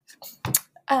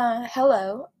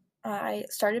Hello. I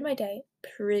started my day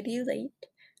pretty late,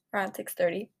 around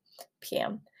 6:30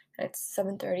 p.m., and it's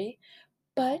 7:30.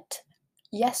 But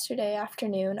yesterday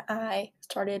afternoon, I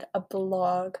started a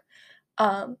blog,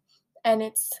 um, and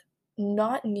it's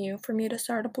not new for me to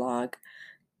start a blog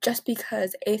just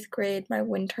because 8th grade, my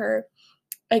winter,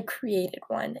 I created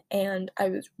one and I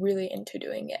was really into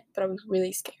doing it, but I was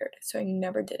really scared, so I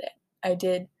never did it. I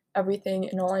did everything,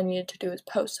 and all I needed to do was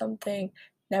post something.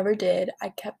 Never did. I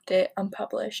kept it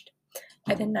unpublished.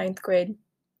 And in ninth grade,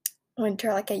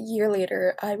 winter, like a year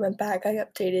later, I went back, I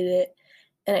updated it,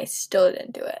 and I still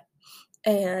didn't do it.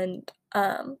 And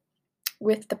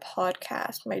with the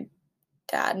podcast, my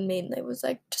dad mainly was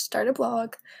like, just start a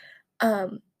blog.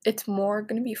 It's more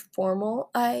gonna be formal,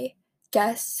 I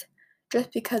guess,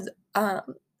 just because I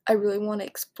really want to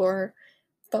explore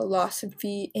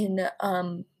philosophy in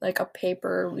like a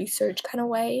paper research kind of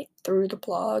way through the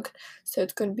blog. So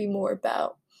it's going to be more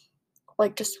about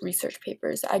like just research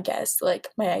papers, I guess, like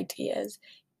my ideas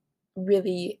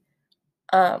really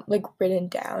like written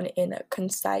down in a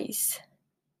concise,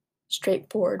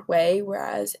 straightforward way,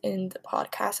 whereas in the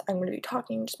podcast I'm going to be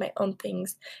talking just my own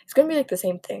things. It's going to be like the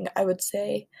same thing, I would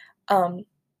say, um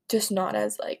just not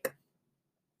as like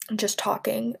just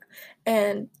talking.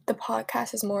 And the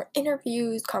podcast is more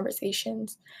interviews,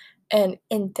 conversations, and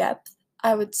in depth,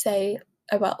 I would say,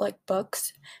 about like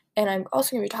books. And I'm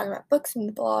also going to be talking about books in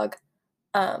the blog,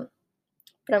 um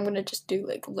but I'm going to just do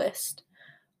like list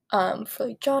for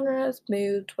like genres,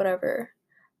 moods, whatever.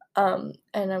 And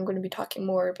I'm going to be talking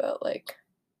more about like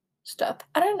stuff.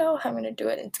 I don't know how I'm going to do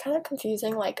it. It's kind of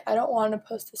confusing. Like, I don't want to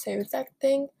post the same exact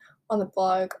thing on the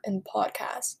blog and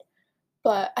podcast,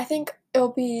 but I think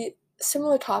it'll be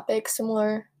similar topics,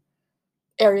 similar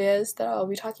areas that I'll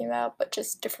be talking about, but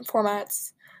just different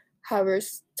formats. However,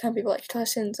 some people like to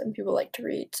listen, some people like to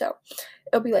read, so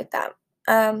it'll be like that.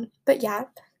 But yeah,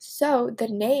 so the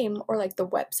name or like the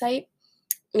website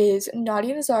is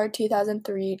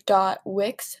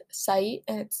nadianazar2003.wix site,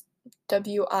 and it's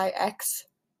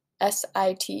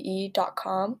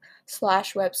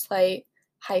wixsite.com/website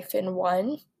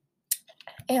 -1.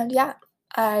 And yeah,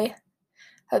 I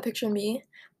have a picture of me with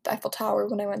the Eiffel Tower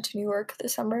when I went to New York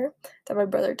this summer that my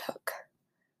brother took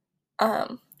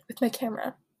with my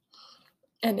camera.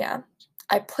 And yeah,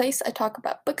 I talk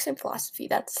about books and philosophy.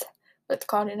 That's what it's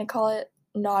called, and I call it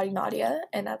Naughty Nadia,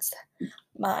 and that's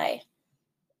my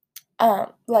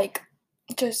like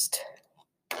just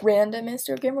random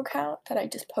Instagram account that I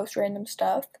just post random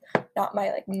stuff, not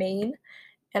my like main.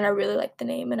 And I really like the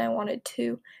name, and I wanted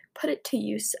to put it to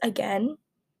use again.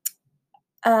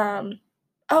 Um,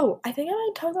 oh, I think I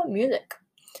want to talk about music.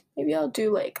 Maybe I'll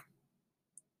do like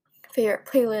favorite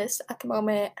playlist at the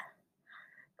moment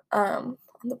on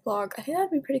the blog. I think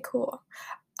that'd be pretty cool.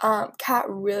 Kat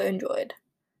really enjoyed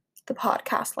the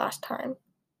podcast last time,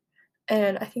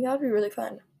 and I think that would be really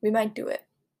fun. We might do it.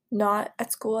 Not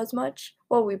at school as much.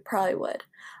 Well, we probably would.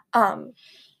 Um,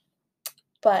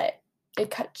 but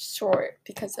it cut short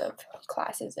because of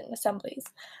classes and assemblies.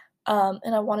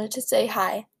 And I wanted to say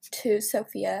hi to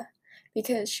Sophia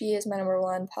because she is my number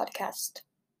one podcast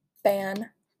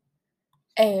fan,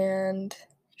 and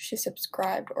she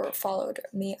subscribed or followed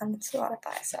me on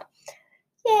Spotify. So,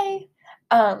 yay!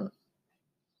 Um,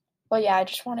 well, yeah, I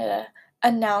just wanted to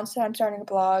announce that I'm starting a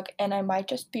blog, and I might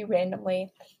just be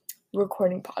randomly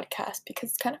recording podcasts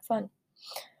because it's kind of fun.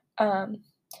 Um,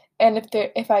 and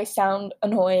if I sound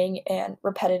annoying and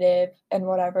repetitive and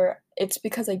whatever, it's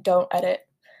because I don't edit,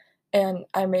 and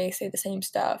I may say the same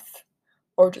stuff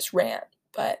or just rant.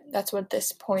 But that's what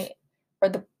this point or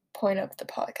the point of the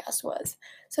podcast was.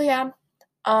 So yeah,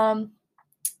 um,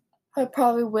 I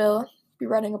probably will be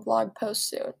writing a blog post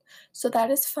soon. So that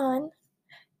is fun.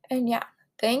 And yeah,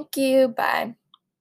 thank you. Bye.